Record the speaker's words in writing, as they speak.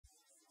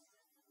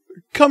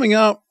coming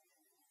up,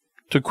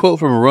 to quote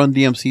from a Run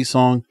DMC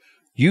song,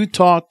 "You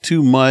talk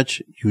too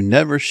much, you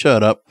never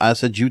shut up." I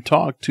said, "You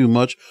talk too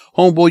much,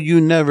 homeboy,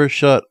 you never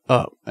shut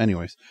up."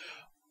 Anyways.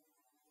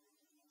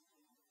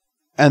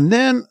 And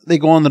then they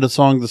go on to the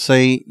song to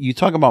say, "You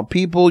talk about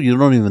people you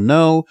don't even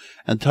know,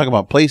 and talk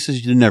about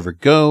places you never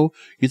go.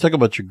 You talk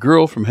about your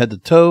girl from head to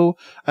toe."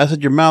 I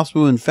said, "Your mouth's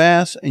moving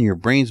fast and your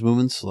brain's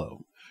moving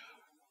slow."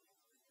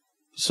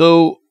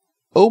 So,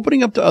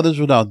 opening up to others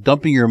without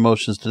dumping your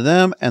emotions to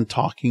them and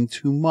talking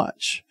too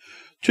much.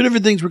 Two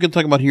different things we're going to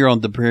talk about here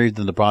on Depraved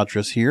and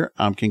Debaucherous here.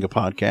 I'm King of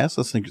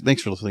Podcasts.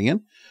 Thanks for listening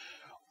in.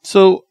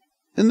 So,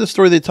 in this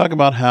story, they talk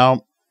about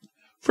how,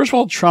 first of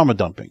all, trauma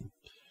dumping.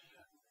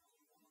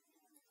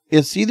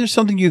 It's either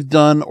something you've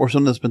done or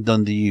something that's been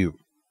done to you.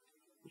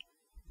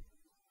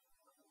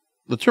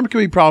 The term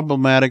can be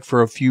problematic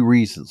for a few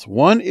reasons.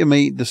 One, it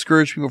may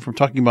discourage people from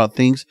talking about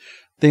things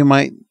they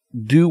might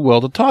do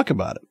well to talk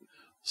about it.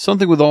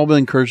 Something we've all been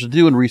encouraged to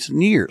do in recent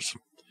years.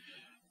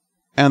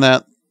 And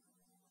that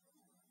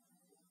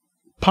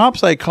pop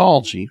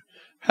psychology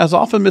has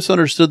often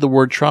misunderstood the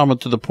word trauma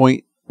to the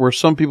point where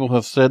some people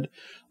have said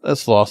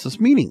it's lost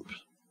its meaning.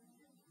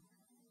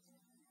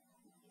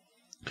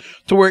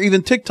 To where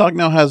even TikTok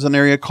now has an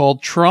area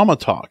called trauma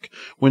talk,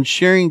 when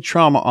sharing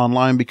trauma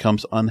online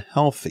becomes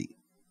unhealthy.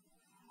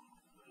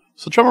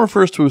 So trauma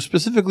refers to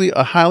specifically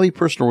a highly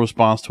personal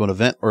response to an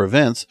event or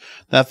events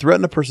that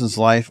threaten a person's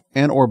life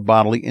and or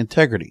bodily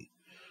integrity.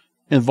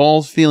 It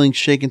involves feeling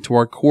shaken to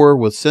our core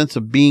with sense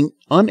of being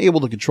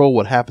unable to control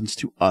what happens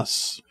to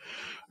us,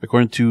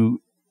 according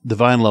to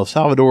Divine Love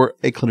Salvador,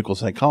 a clinical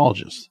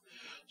psychologist.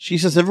 She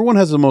says everyone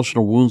has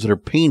emotional wounds that are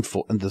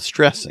painful and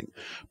distressing,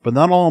 but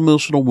not all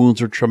emotional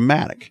wounds are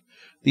traumatic.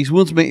 These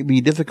wounds may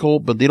be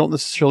difficult, but they don't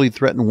necessarily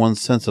threaten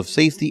one's sense of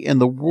safety in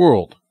the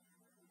world.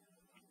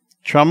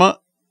 Trauma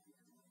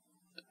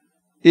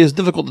is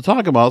difficult to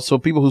talk about, so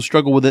people who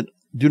struggle with it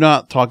do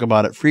not talk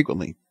about it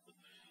frequently.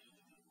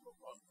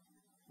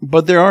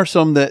 But there are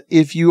some that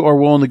if you are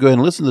willing to go ahead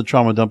and listen to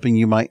trauma dumping,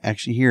 you might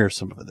actually hear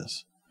some of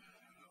this.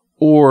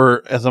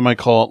 Or, as I might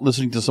call it,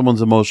 listening to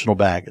someone's emotional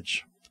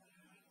baggage.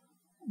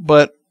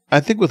 But I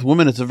think with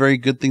women, it's a very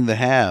good thing to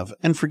have.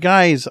 And for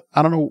guys,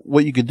 I don't know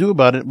what you could do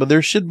about it, but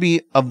there should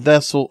be a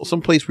vessel,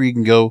 some place where you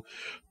can go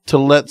to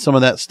let some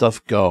of that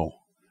stuff go.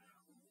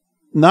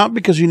 Not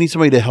because you need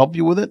somebody to help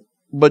you with it,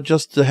 but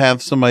just to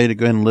have somebody to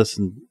go ahead and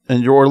listen,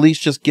 or at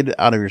least just get it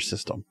out of your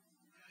system.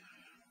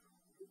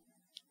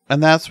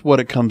 And that's what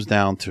it comes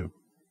down to.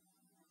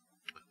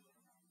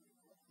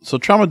 So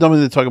trauma dumping,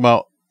 they talk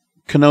about,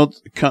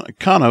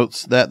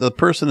 connotes that the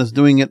person is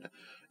doing it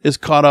is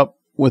caught up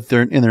with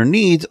their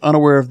needs,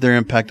 unaware of their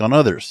impact on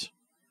others.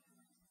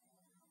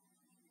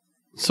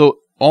 So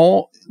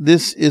all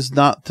this is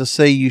not to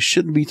say you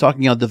shouldn't be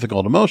talking out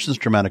difficult emotions,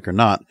 traumatic or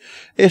not.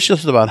 It's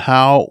just about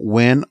how,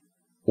 when,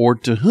 or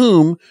to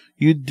whom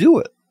you do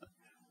it.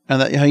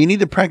 And that how you need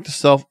to practice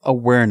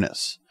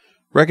self-awareness.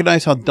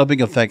 Recognize how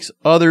dumping affects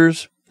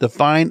others,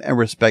 define and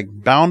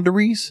respect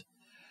boundaries,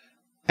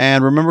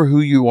 and remember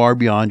who you are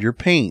beyond your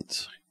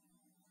pains.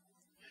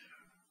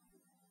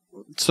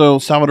 So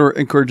Salvador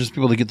encourages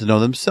people to get to know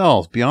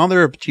themselves beyond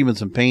their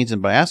achievements and pains,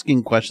 and by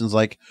asking questions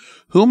like,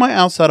 who am I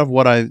outside of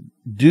what I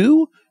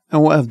do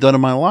and what I've done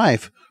in my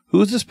life?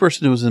 Who is this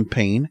person who is in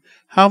pain?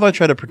 How have I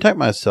tried to protect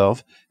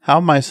myself? How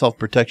have my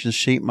self-protection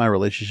shaped my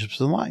relationships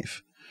in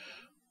life?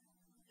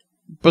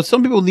 But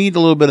some people need a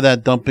little bit of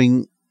that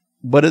dumping,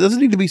 but it doesn't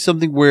need to be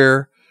something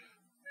where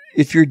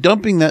if you're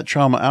dumping that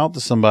trauma out to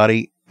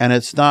somebody and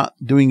it's not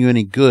doing you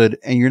any good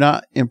and you're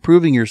not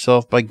improving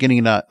yourself by getting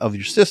it out of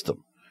your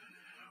system,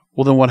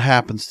 well, then what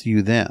happens to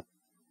you then?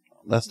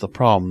 That's the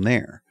problem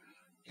there.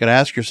 You got to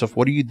ask yourself,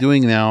 what are you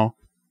doing now?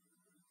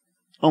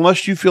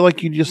 Unless you feel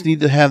like you just need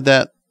to have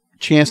that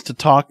chance to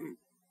talk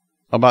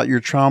about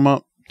your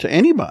trauma to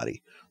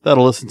anybody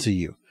that'll listen to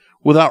you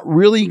without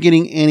really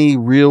getting any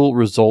real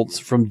results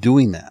from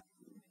doing that.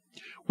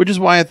 Which is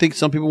why I think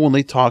some people, when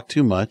they talk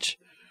too much,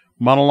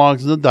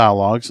 monologues and the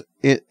dialogues,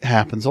 it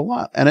happens a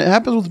lot. And it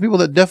happens with people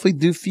that definitely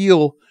do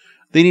feel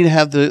they need to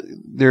have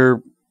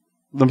their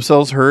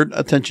themselves heard,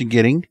 attention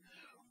getting,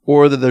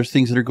 or that there's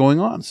things that are going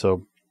on.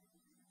 So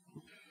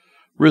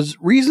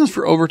reasons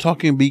for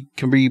over-talking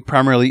can be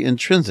primarily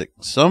intrinsic.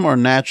 Some are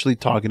naturally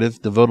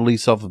talkative, devotedly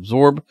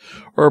self-absorbed,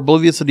 or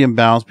oblivious of the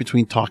imbalance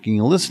between talking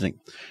and listening.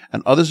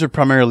 And others are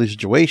primarily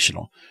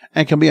situational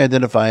and can be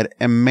identified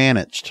and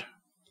managed.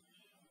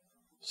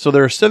 So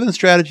there are 7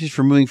 strategies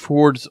for moving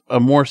towards a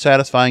more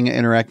satisfying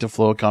and interactive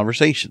flow of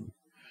conversation.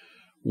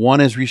 One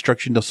is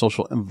restructuring the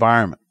social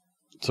environment.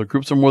 So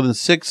groups of more than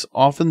 6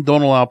 often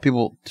don't allow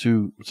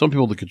some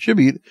people to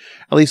contribute,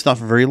 at least not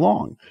for very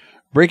long.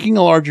 Breaking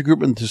a larger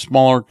group into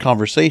smaller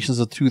conversations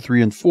of 2,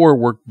 3, and 4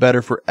 work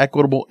better for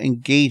equitable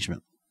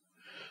engagement.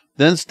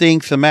 Then staying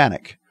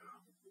thematic.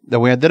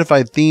 That we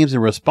identify themes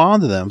and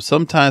respond to them,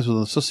 sometimes with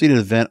an associated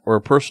event or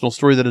a personal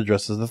story that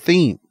addresses the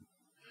theme.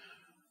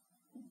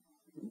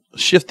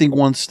 shifting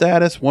one's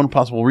status. One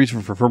possible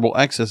reason for verbal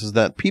excess is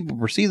that people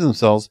perceive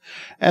themselves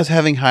as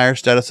having higher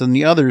status than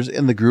the others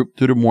in the group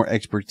due to more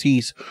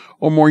expertise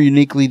or more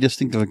uniquely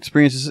distinctive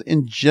experiences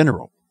in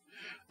general.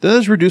 Then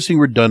there's reducing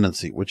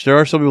redundancy, which there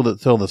are some people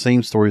that tell the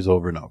same stories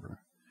over and over.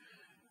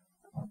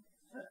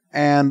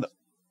 And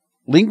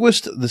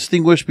linguists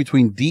distinguish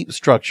between deep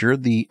structure,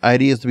 the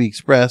ideas to be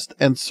expressed,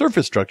 and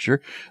surface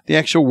structure, the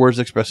actual words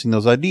expressing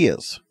those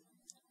ideas.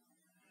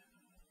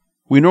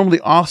 We normally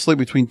oscillate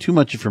between too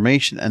much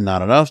information and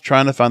not enough,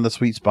 trying to find the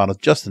sweet spot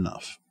of just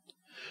enough.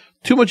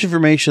 Too much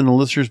information and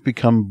listeners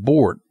become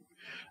bored.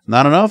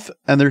 Not enough,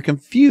 and they're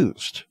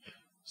confused.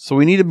 So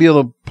we need to be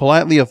able to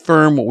politely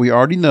affirm what we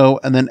already know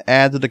and then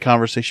add to the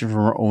conversation from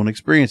our own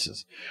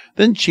experiences.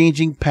 Then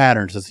changing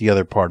patterns is the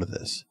other part of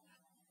this.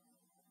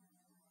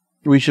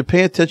 We should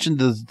pay attention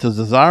to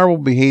desirable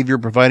behavior,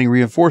 providing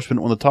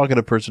reinforcement when the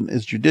talkative person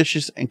is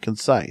judicious and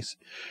concise.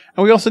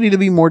 And we also need to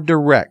be more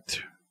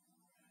direct.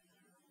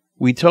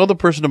 We tell the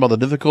person about the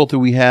difficulty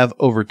we have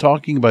over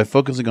talking by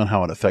focusing on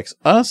how it affects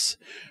us,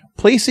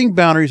 placing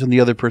boundaries on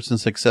the other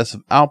person's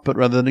excessive output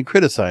rather than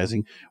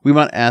criticizing. We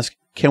might ask,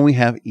 can we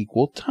have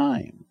equal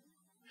time?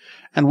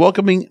 And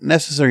welcoming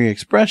necessary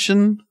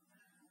expression.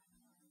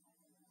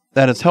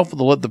 That it's helpful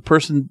to let the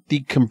person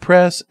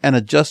decompress and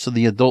adjust to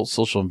the adult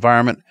social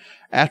environment.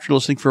 After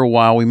listening for a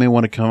while, we may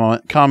want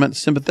to comment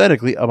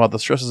sympathetically about the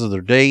stresses of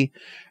their day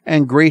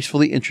and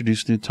gracefully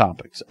introduce new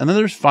topics. And then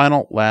there's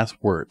final last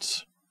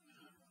words.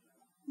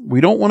 We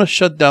don't want to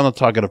shut down the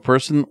talkative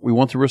person. We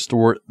want to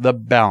restore the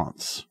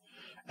balance.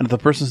 And if the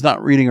person's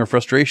not reading our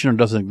frustration or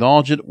doesn't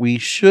acknowledge it, we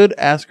should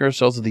ask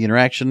ourselves if the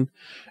interaction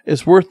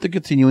is worth the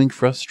continuing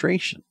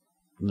frustration.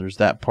 And there's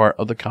that part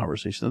of the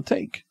conversation to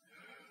take.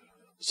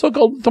 So a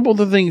couple of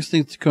the things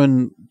to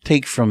can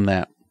take from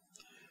that.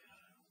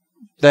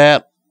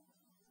 That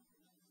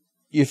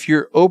if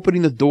you're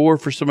opening the door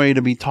for somebody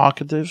to be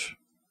talkative,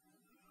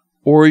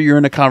 or you're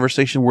in a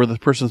conversation where the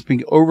person's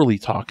being overly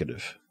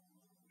talkative,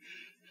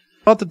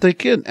 not that they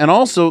can. And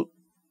also,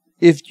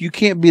 if you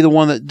can't be the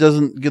one that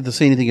doesn't get to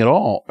say anything at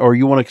all, or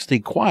you want to stay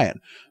quiet,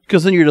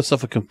 because then you're just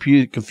stuff of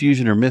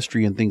confusion or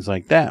mystery and things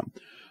like that.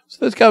 So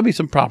there's got to be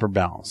some proper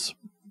balance.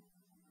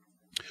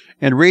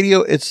 And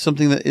radio, it's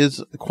something that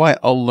is quite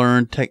a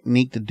learned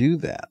technique to do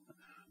that,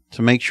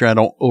 to make sure I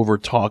don't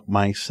overtalk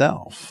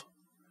myself,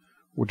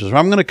 which is why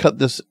I'm going to cut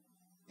this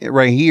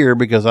right here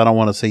because I don't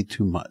want to say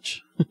too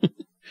much.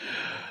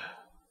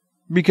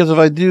 Because if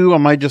I do, I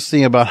might just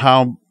think about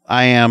how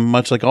I am,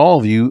 much like all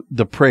of you,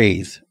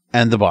 depraved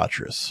and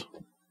debaucherous.